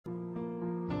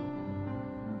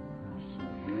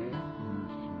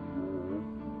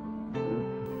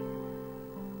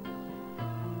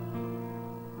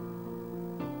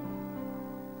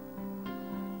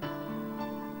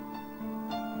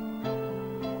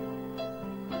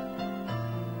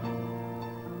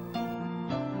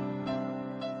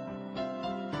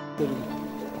करेंगे।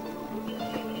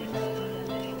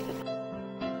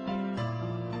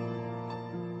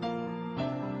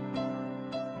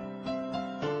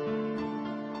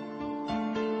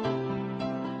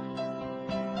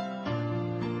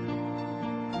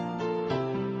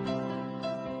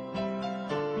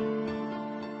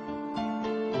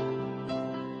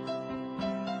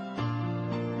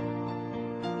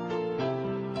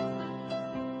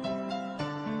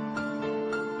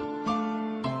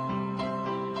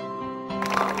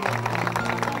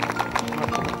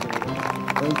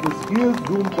 As the skiers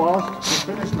zoom past the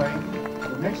finish line,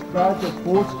 the next batch of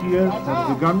 4 skiers has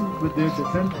begun with their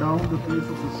descent down the face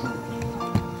of the slope.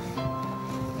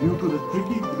 Due to the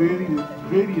tricky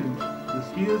gradient, the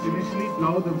skiers initially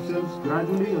plow themselves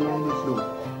gradually along the slope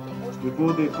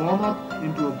before they form up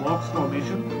into a box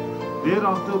formation,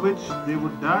 thereafter which they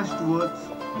would dash towards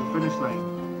the finish line.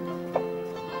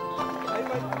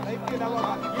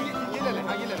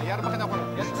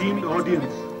 Esteemed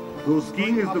audience, though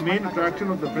skiing is the main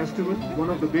attraction of the festival, one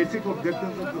of the basic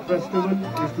objectives of the festival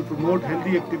is to promote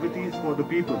healthy activities for the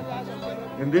people.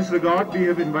 In this regard, we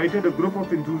have invited a group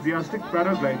of enthusiastic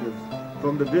paragliders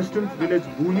from the distant village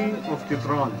Buni of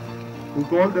Chitral, who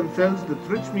call themselves the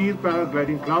Trichmeer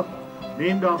Paragliding Club,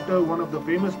 named after one of the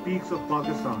famous peaks of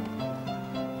Pakistan.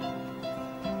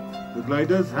 The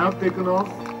gliders have taken off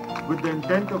with the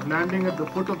intent of landing at the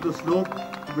foot of the slope,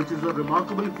 which is a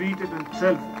remarkable feat in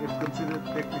itself if considered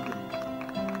technically.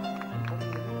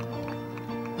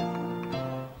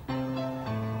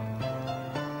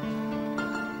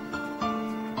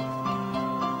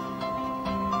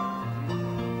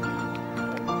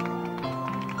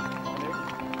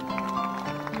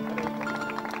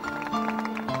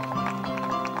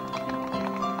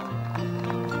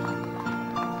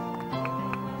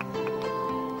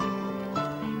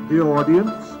 Dear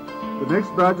audience, the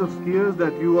next batch of skiers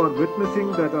that you are witnessing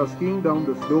that are skiing down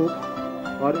the slope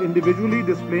are individually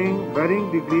displaying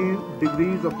varying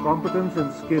degrees of competence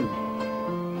and skill.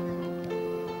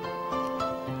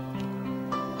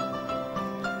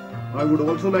 I would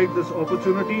also like this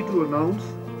opportunity to announce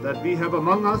that we have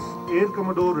among us Air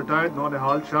Commodore retired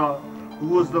Naunihal Shah, who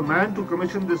was the man to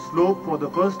commission this slope for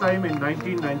the first time in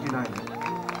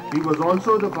 1999. He was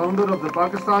also the founder of the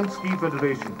Pakistan Ski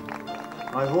Federation.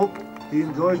 I hope he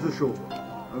enjoys the show.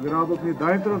 अगर आप अपनी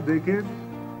दाएं तरफ देखें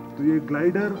तो ये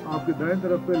glider आपके दाएं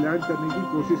तरफ पे लैंड करने की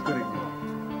कोशिश करेंगे।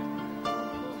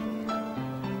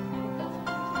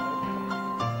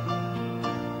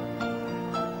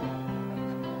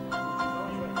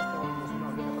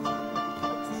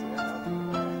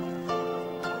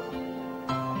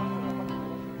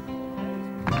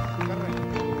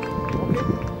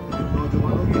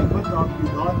 नौजवानों की हिम्मत आपकी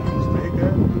दाद की मुस्तहिक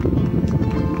है,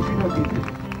 इसको दूसरी न कीजिए।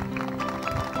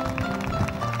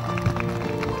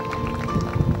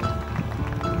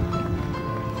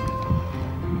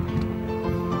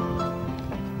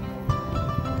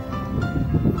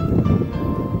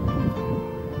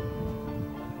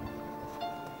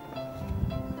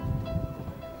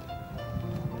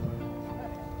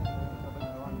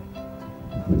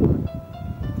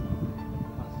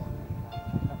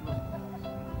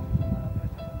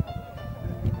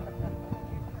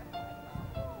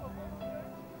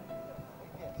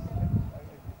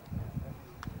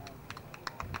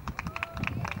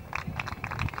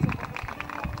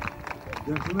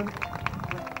 Gentlemen,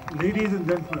 ladies and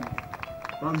gentlemen,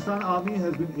 Pakistan Army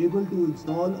has been able to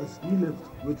install a ski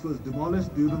lift which was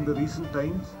demolished during the recent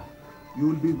times. You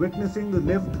will be witnessing the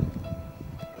lift.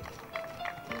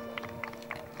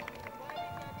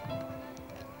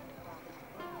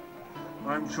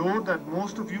 I'm sure that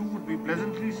most of you would be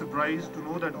pleasantly surprised to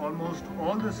know that almost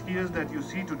all the skiers that you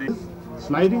see today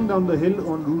sliding down the hill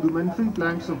on rudimentary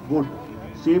planks of wood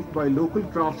shaped by local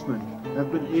craftsmen have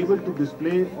been able to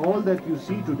display all that you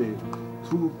see today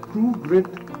through true grit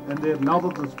and their love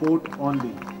of the sport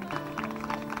only.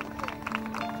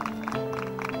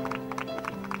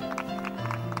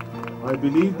 I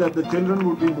believe that the children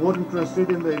would be more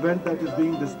interested in the event that is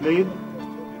being displayed,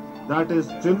 that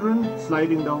is children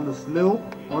sliding down the slope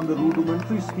on the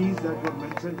rudimentary skis that were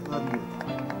mentioned earlier.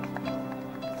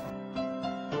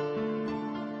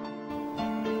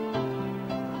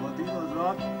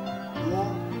 दो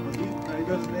मजीद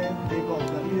Riders ने take off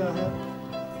कर लिया है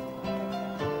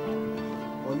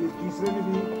और ये तीसरे ने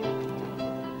भी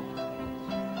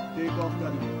टेक ऑफ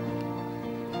कर लिया।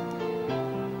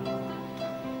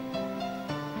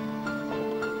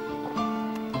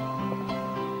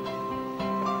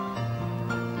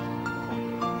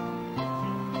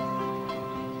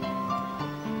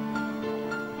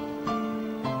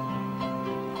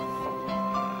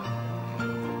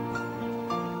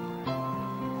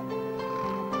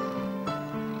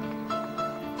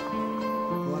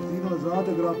 साथ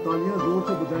अगर आप तालियां जोर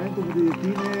से बजाएं तो मुझे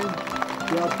यकीन है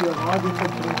कि आपकी आवाज़ इन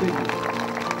तक पहुँचेगी।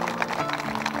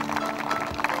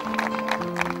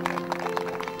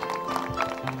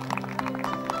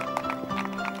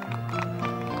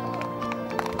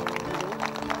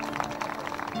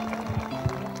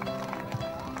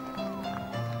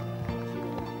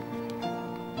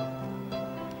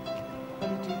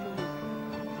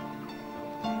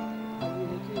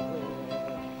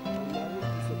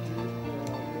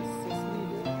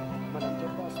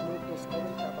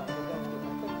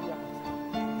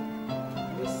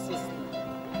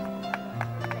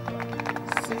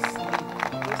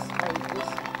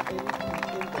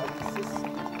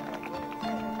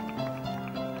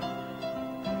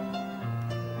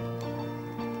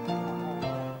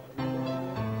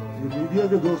 मीडिया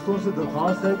के दोस्तों से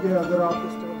दरख्वास्त है कि अगर आप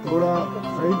थोड़ा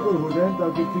साइड पर हो जाएं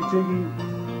ताकि पीछे की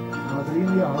नाज़रीन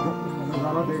ये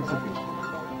नज़ारा देख सकें।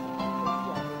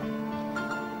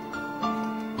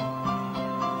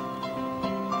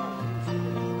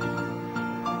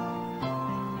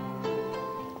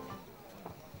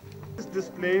 This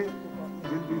display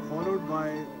will be followed by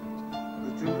the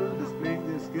children displaying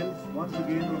their skills once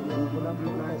again on the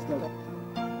Malamjabba.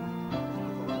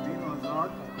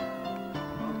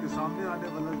 आपके सामने आने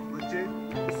वाले बच्चे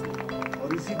और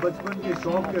इसी बचपन के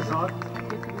शौक के साथ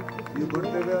ये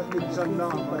बढ़ते हुए इंशाअल्लाह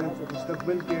हमारे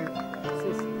मुस्तकबिल के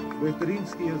बेहतरीन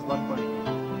स्कीयर्स बन पाएंगे।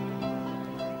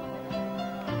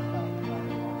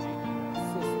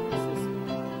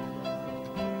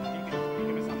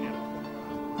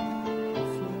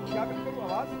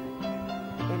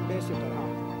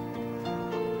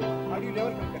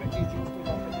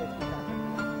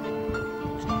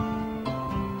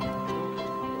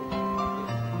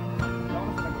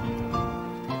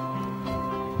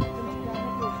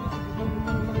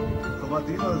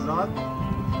 ख़वातीन और हज़रात,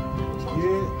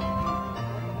 ये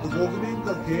दुबोगनी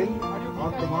का खेल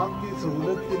आप तमाम की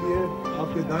सहूलत के लिए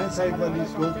आपके दाएं साइड वाली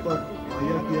स्लोप पर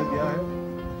मुहैया किया गया है।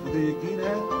 मुझे यकीन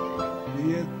है कि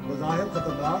ये बज़ाहिर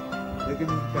ख़तरनाक लेकिन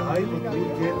इंतहाई मकबूल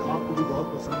खेल आपको भी बहुत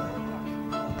पसंद है।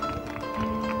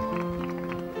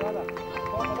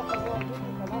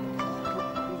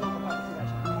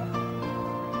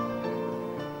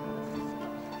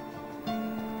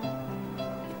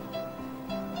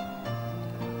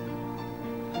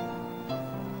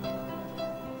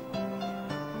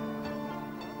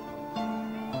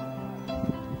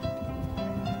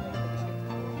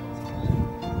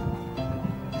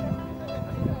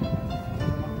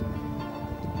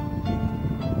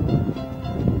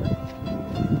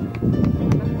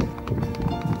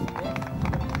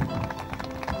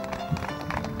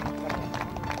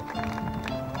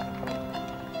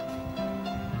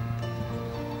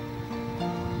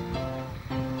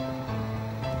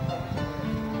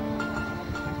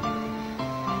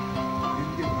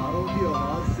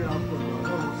 आवाज से आपको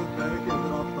अंदाजा हो सकता है कि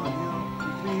अगर आप तालियां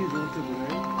इतनी ही जोर से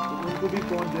बजाएं तो उनको भी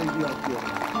पहुंच जाएगी आपकी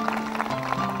आवाज।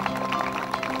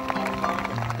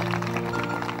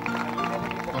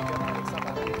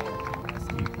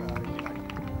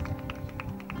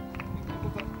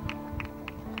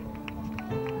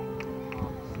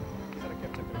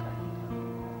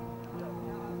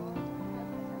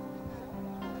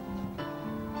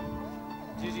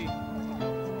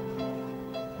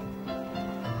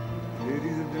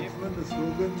 Ladies and gentlemen, the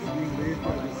slogans being made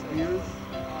by the skiers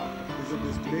is a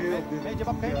display of the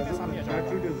enthusiasm and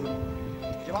patriotism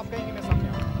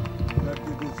that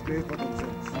they display for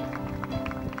themselves.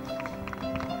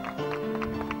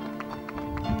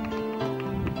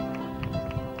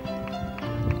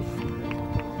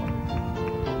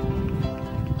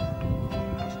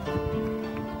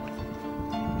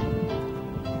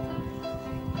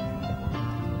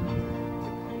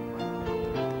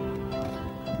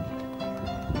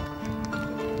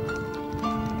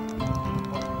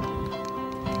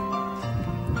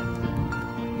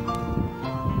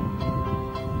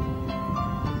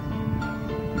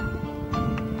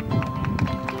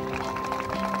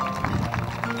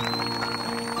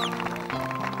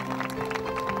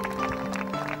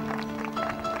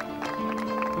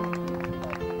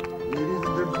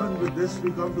 With this, we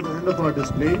come to the end of our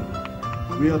display.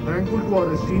 We are thankful to our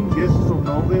esteemed guests from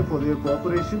Norway for their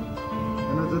cooperation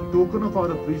and as a token of our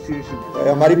appreciation.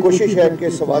 हमारी कोशिश है कि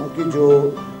स्वात की जो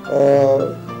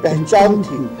पहचान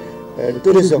थी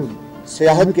tourism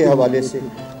सियाहत के हवाले से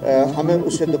हमें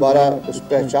उसे दोबारा उस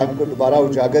पहचान को दोबारा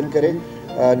उजागर करें,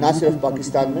 ना सिर्फ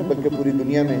पाकिस्तान में बल्कि पूरी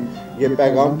दुनिया में ये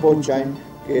पैगाम पहुँचाएँ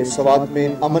कि स्वात में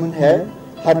अमन है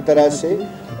हर तरह से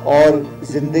और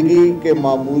ज़िंदगी के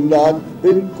मामूलात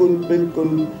बिल्कुल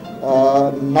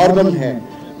नॉर्मल हैं।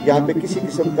 यहाँ पे किसी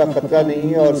किस्म का ख़तरा नहीं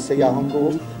है और सयाहों को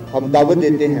हम दावत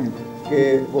देते हैं कि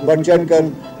वो बढ़ चढ़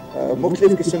कर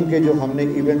मुख्तलिफ़ किस्म के जो हमने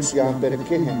इवेंट्स यहाँ पे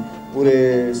रखे हैं पूरे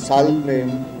साल में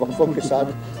वक्फ़ों के साथ,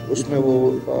 उसमें वो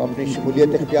अपनी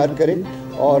शमूलियत इख्तियार करें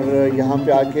और यहाँ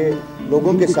पे आके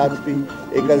लोगों के साथ भी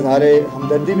एक इज़हार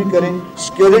हमदर्दी भी करें।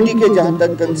 सिक्योरिटी के जहाँ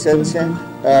तक कंसर्न्स हैं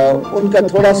उनका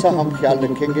थोड़ा सा हम ख्याल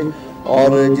रखेंगे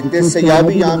और जितने सयाह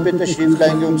भी यहाँ पे तशरीफ़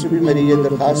लाएंगे उनसे भी मेरी ये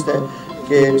दरख्वास्त है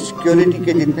कि सिक्योरिटी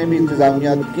के जितने भी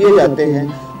इंतज़ामिया किए जाते हैं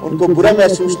उनको बुरा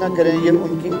महसूस ना करें, ये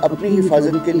उनकी अपनी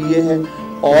हिफाजत के लिए है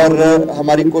और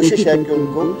हमारी कोशिश है कि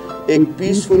उनको एक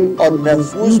पीसफुल और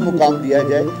महफूज मुकाम दिया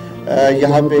जाए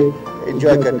यहाँ पे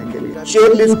एंजॉय करने के लिए।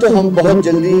 चेयर लिफ्ट हम बहुत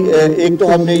जल्दी, एक तो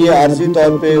हमने ये आर्जी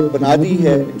तौर पे बना दी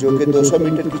है जो कि 200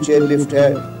 मीटर की चेयर लिफ्ट है।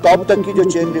 टॉप तक की जो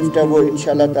चेयर लिफ्ट है वो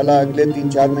इंशाल्लाह ताला अगले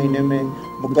 3-4 महीने में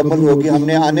मुकम्मल होगी।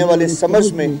 हमने आने वाले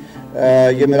समर्स में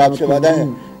ये मेरा आपसे वादा है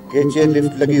कि चेयर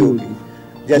लिफ्ट लगी होगी।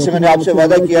 जैसे मैंने आपसे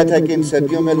वादा किया था कि इन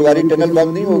सर्दियों में लुआरी टनल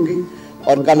बंद नहीं होगी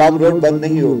और कलाम रोड बंद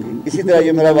नहीं होगी, इसी तरह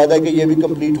ये मेरा वादा है कि ये भी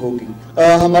कंप्लीट होगी।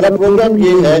 हमारा प्रोग्राम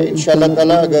ये है इंशाल्लाह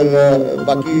ताला, अगर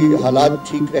बाकी हालात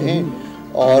ठीक रहें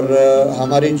और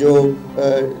हमारे जो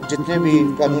जितने भी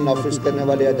कानून नाफिज करने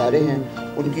वाले अदारे हैं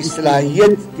उनकी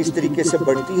सलाहियत किस तरीके से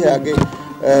बढ़ती है आगे,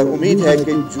 उम्मीद है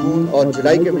कि जून और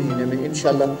जुलाई के महीने में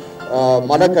इंशाल्लाह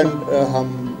मालाकंड हम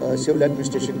सिविल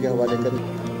एडमिनिस्ट्रेशन के हवाले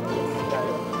करेंगे।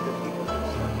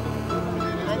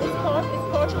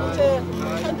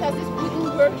 Fantastic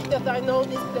wooden work that I know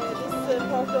this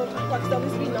part of Pakistan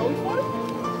is renowned for.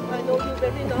 I know you're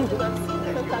very renowned and I've seen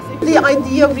the fantastic. The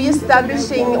idea of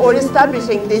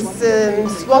establishing this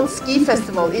Swat ski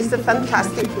festival is a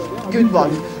fantastic good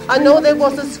one. I know there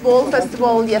was a small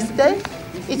festival yesterday.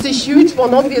 It's a huge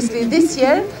one obviously this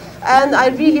year, and I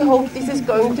really hope this is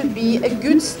going to be a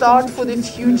good start for the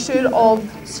future of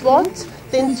Swat.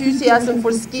 The enthusiasm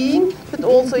for skiing, but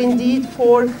also indeed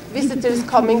for visitors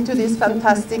coming to this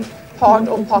fantastic part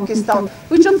of Pakistan,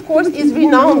 which of course is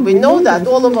renowned. We know that,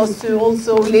 all of us who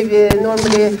also live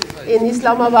normally in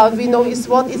Islamabad, we know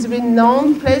Swat is a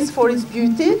renowned place for its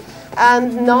beauty,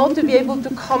 and now to be able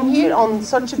to come here on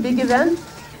such a big event,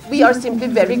 we are simply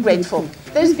very grateful.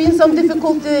 There's been some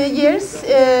difficult years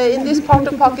in this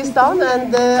part of Pakistan,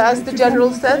 and as the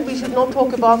General said, we should not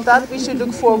talk about that, we should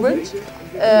look forward.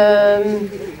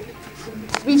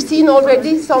 We've seen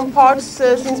already some parts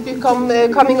since we've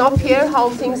coming up here, how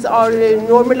things are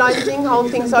normalizing, how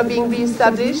things are being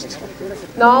re-established.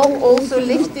 Now also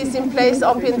lift is in place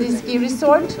up in the ski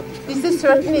resort. This is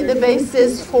certainly the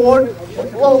basis for,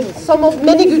 well,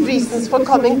 many good reasons for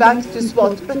coming back to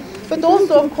Swat. But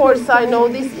also, of course, I know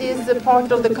this is a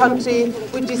part of the country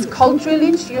which is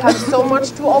culturally rich. You have so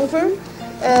much to offer.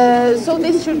 So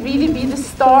this should really be the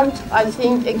start, I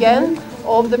think, again,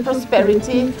 of the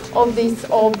prosperity of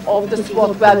the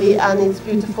Swat Valley and its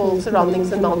beautiful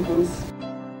surroundings and mountains.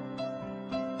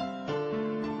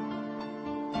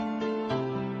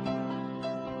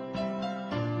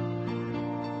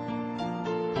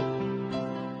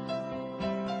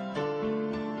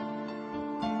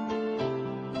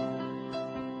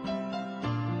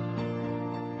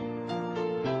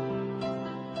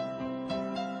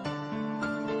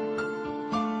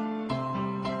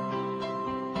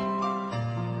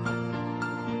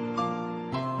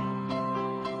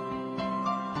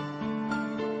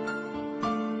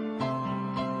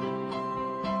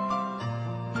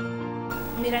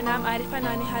 मेरा नाम आरिफा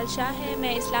नानिहाल शाह है।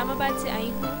 मैं इस्लामाबाद से आई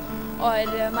हूँ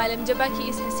और मालमजबा की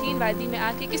इस हसीन वादी में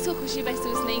आके किसको खुशी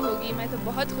महसूस नहीं होगी। मैं तो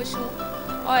बहुत खुश हूँ।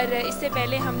 और इससे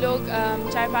पहले हम लोग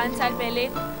 4-5 साल पहले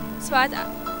स्वात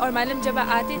और मालमजबा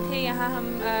आते थे। यहाँ हम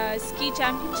स्की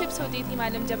चैम्पियनशिप्स होती थी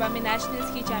मालमजबा में, नेशनल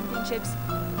स्की चैम्पियनशिप्स,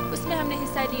 उसमें हमने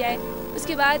हिस्सा लिया है।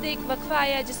 उसके बाद एक वक्फा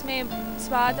आया जिसमें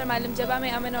स्वात और मालमजबा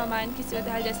में अमन और अमान की सूरत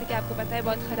हाल, जैसे कि आपको पता है,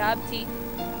 बहुत ख़राब थी।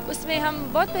 उसमें हम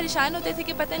बहुत परेशान होते थे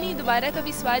कि पता नहीं दोबारा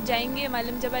कभी स्वात जाएंगे,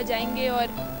 मालमजबा जाएंगे। और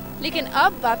लेकिन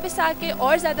अब वापस आके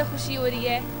और ज़्यादा खुशी हो रही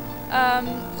है।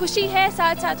 खुशी है,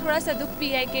 साथ साथ थोड़ा सा दुख भी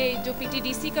है कि जो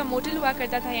PTDC का मोटल हुआ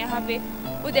करता था यहाँ पे,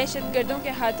 वो दहशतगर्दों के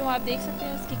हाथों, आप देख सकते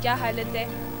हैं उसकी क्या हालत है।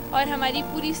 और हमारी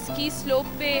पूरी स्की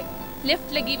स्लोप पे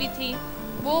लिफ्ट लगी हुई थी,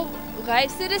 वो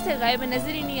सिरे से गायब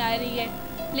नज़र ही नहीं आ रही है।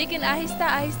 लेकिन आहिस्ता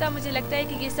आहिस्ता मुझे लगता है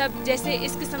कि ये सब जैसे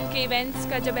इस किस्म के इवेंट्स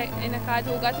का जब इनकाद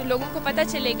होगा तो लोगों को पता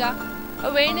चलेगा,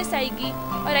 अवेयरनेस आएगी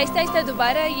और आहिस्ता आहिस्ता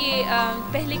दोबारा ये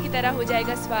पहले की तरह हो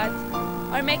जाएगा स्वात।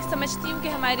 और मैं समझती हूँ कि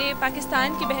हमारे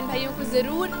पाकिस्तान के बहन भाइयों को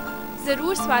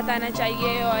ज़रूर स्वात आना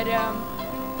चाहिए और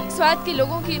स्वात के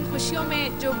लोगों की इन खुशियों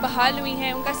में जो बहाल हुई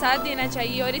हैं उनका साथ देना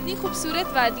चाहिए। और इतनी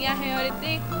खूबसूरत वादियाँ हैं और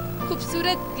इतने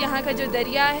खूबसूरत यहाँ का जो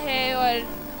दरिया है और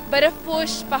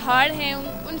बर्फ़पोश पहाड़ हैं,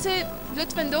 उनसे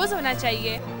लुत्फ़अंदोज़ होना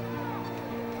चाहिए।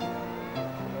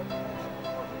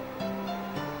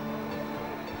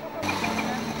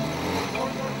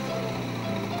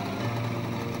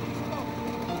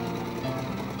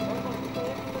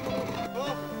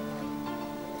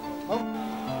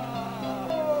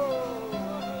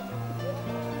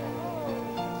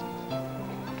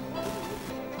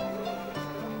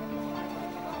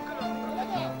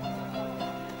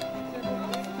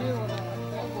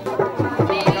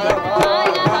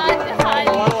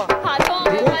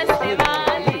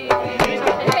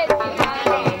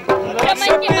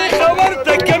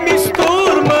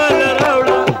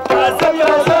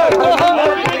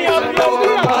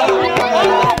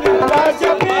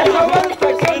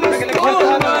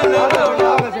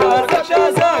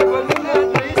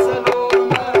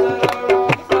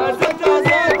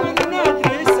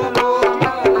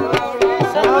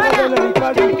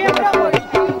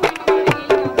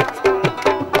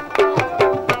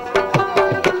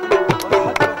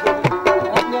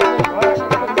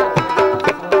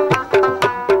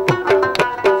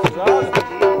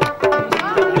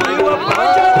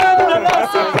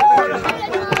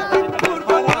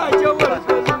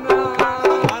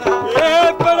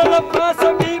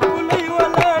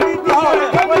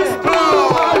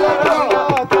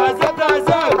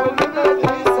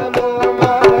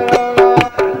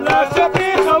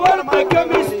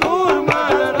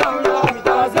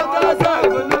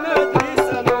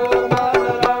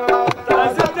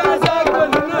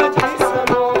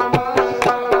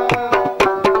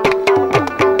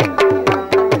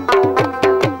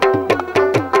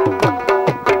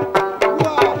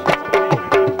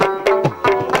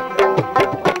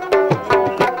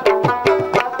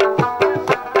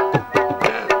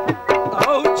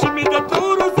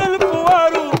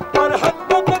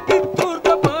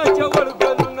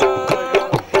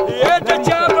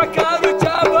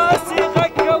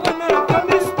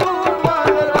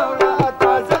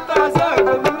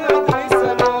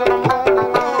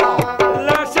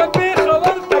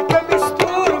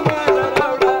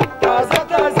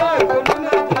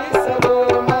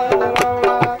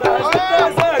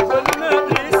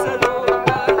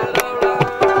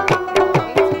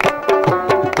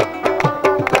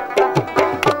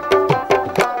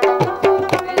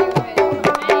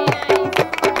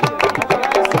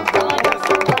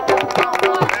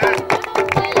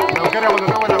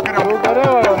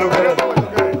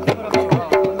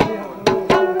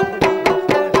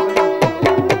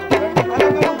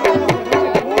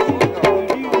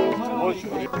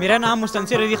 मेरा नाम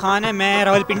मुस्तनसिर अली ख़ान है। मैं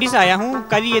रावलपिंडी से आया हूँ।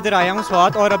 कल ही इधर आया हूँ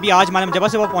स्वात, और अभी आज मालमजब्बा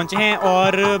से वो पहुँचे हैं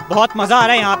और बहुत मज़ा आ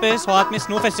रहा है यहाँ पे। स्वात में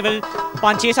स्नो फेस्टिवल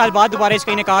 5-6 साल बाद दोबारा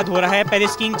इसका इनेकाद हो रहा है। पहले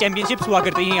स्कीइंग चैम्पियनशिप्स हुआ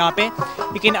करती थी यहाँ पे,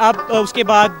 लेकिन अब उसके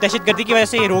बाद दहशतगर्दी की वजह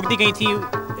से ये रोक दी गई थी,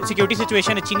 सिक्योरिटी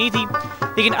सिचुएशन अच्छी नहीं थी।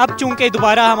 लेकिन अब चूँकि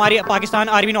दोबारा हमारे पाकिस्तान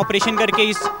आर्मी ने ऑपरेशन करके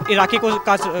इस इलाके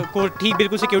को ठीक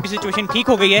बिल्कुल सिक्योरिटी सिचुएशन ठीक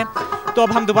हो गई है, तो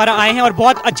अब हम दोबारा आए हैं और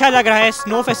बहुत अच्छा लग रहा है।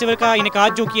 स्नो फेस्टिवल का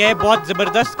इनेकाद जो किया है बहुत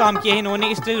ज़बरदस्त काम किया है इन्होंने,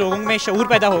 इससे लोगों में शऊर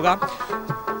पैदा होगा।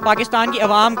 पाकिस्तान की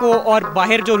आवाम को और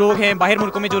बाहर जो लोग हैं, बाहर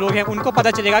मुल्कों में जो लोग हैं, उनको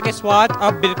पता चलेगा कि स्वात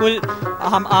अब बिल्कुल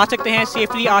हम आ सकते हैं,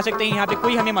 सेफली आ सकते हैं। यहाँ पे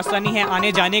कोई हमें मसला नहीं है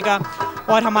आने जाने का।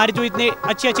 और हमारे जो इतने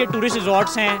अच्छे अच्छे टूरिस्ट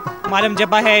रिजॉर्ट्स हैं,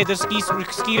 मालमजब्बा है, इधर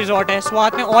स्की रिजॉर्ट है,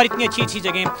 स्वात में और इतनी अच्छी अच्छी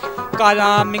जगह,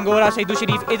 कालाम, मिंगोरा, सईदू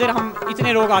शरीफ, इधर हम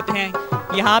इतने लोग आते हैं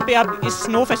यहाँ पे। अब इस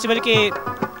स्नो फेस्टिवल के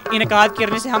इनेकाद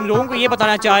करने से हम लोगों को ये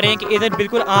बताना चाह रहे हैं कि इधर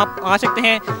बिल्कुल आप आ सकते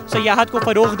हैं। सयाहत को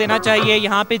फ़रोग़ देना चाहिए।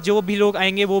 यहाँ पे जो भी लोग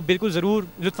आएंगे वो बिल्कुल ज़रूर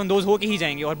लुत्फ़अंदोज़ हो के ही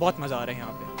जाएंगे और बहुत मज़ा आ रहा है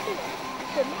यहाँ पे।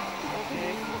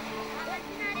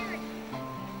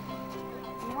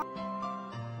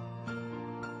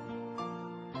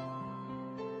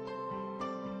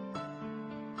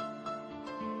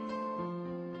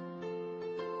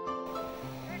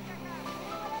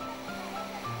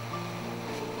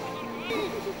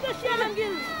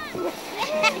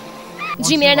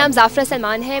 जी, मेरा नाम ज़ाफ़रा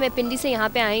सलमान है। मैं पिंडी से यहाँ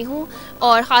पे आई हूँ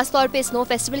और ख़ास तौर पे स्नो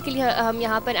फेस्टिवल के लिए हम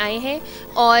यहाँ पर आए हैं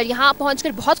और यहाँ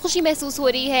पहुँचकर बहुत खुशी महसूस हो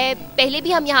रही है। पहले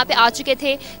भी हम यहाँ पे आ चुके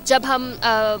थे जब हम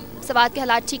स्वात के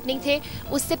हालात ठीक नहीं थे।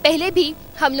 उससे पहले भी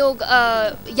हम लोग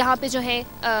यहाँ पे जो है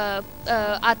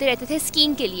आते रहते थे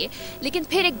स्कीइंग के लिए, लेकिन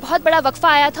फिर एक बहुत बड़ा वक्फ़ा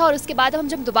आया था और उसके बाद हम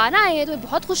जब दोबारा आए हैं तो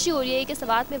बहुत खुशी हो रही है कि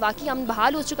स्वात में वाकई अमन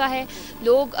बहाल हो चुका है।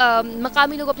 लोग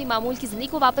मकामी लोग अपनी मामूल की ज़िंदगी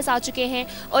को वापस आ चुके हैं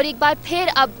और एक बार फिर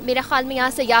अब मेरा ख़्याल में यहाँ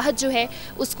सयाहत जो है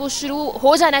उसको शुरू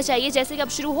हो जाना चाहिए, जैसे कि अब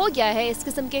शुरू हो गया है। इस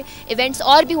किस्म के इवेंट्स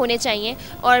और भी होने चाहिए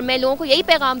और मैं लोगों को यही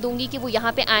पैगाम दूँगी कि वो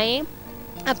यहाँ पर आएँ,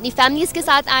 अपनी फैमिलीज़ के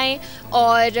साथ आएँ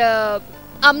और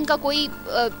अमन का कोई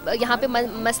यहाँ पे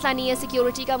मसला नहीं है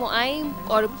सिक्योरिटी का, वो आएँ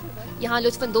और यहाँ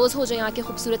लुत्फ़अंदोज़ हो जो यहाँ के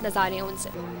खूबसूरत नज़ारे हैं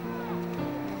उनसे।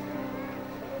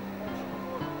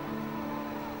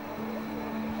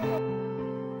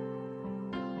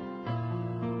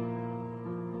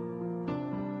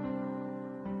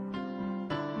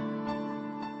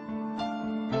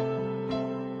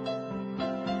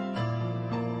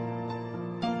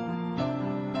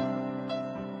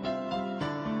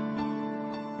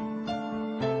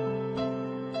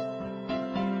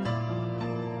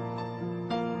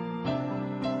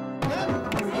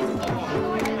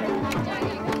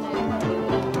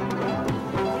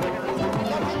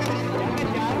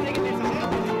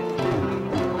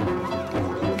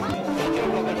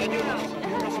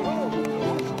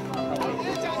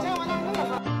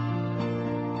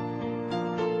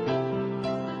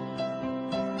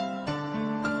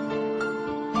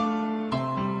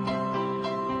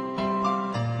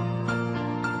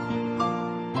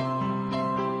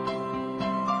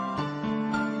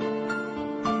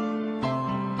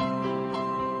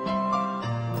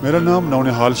 मेरा नाम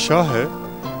नौनिहाल शाह है।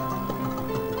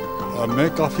 मैं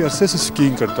काफ़ी अरसे से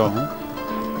स्कीइंग करता हूँ।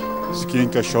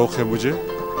 स्कीइंग का शौक़ है मुझे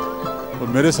और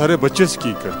मेरे सारे बच्चे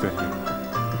स्कीइंग करते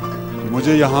हैं।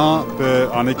 मुझे यहाँ पे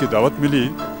आने की दावत मिली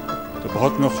तो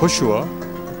बहुत मैं खुश हुआ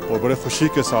और बड़े खुशी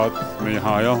के साथ मैं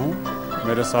यहाँ आया हूँ।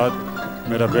 मेरे साथ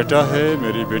मेरा बेटा है,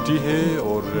 मेरी बेटी है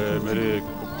और मेरे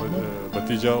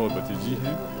भतीजा और भतीजी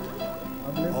हैं।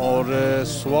 और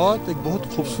स्वात एक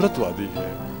बहुत खूबसूरत वादी है।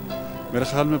 मेरे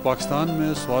ख़्याल में पाकिस्तान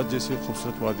में स्वात जैसी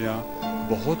खूबसूरत वादियाँ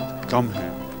बहुत कम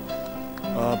हैं।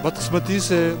 बदकिस्मती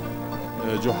से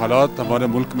जो हालात हमारे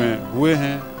मुल्क में हुए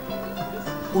हैं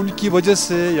उनकी वजह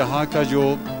से यहाँ का जो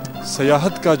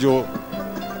सयाहत का जो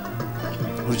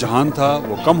रुझान था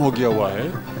वो कम हो गया हुआ है।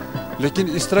 लेकिन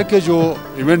इस तरह के जो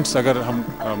इवेंट्स अगर हम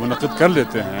मुनक़िद कर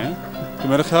लेते हैं तो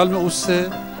मेरे ख़्याल में उससे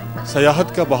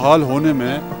सयाहत का बहाल होने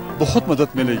में बहुत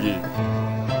मदद मिलेगी।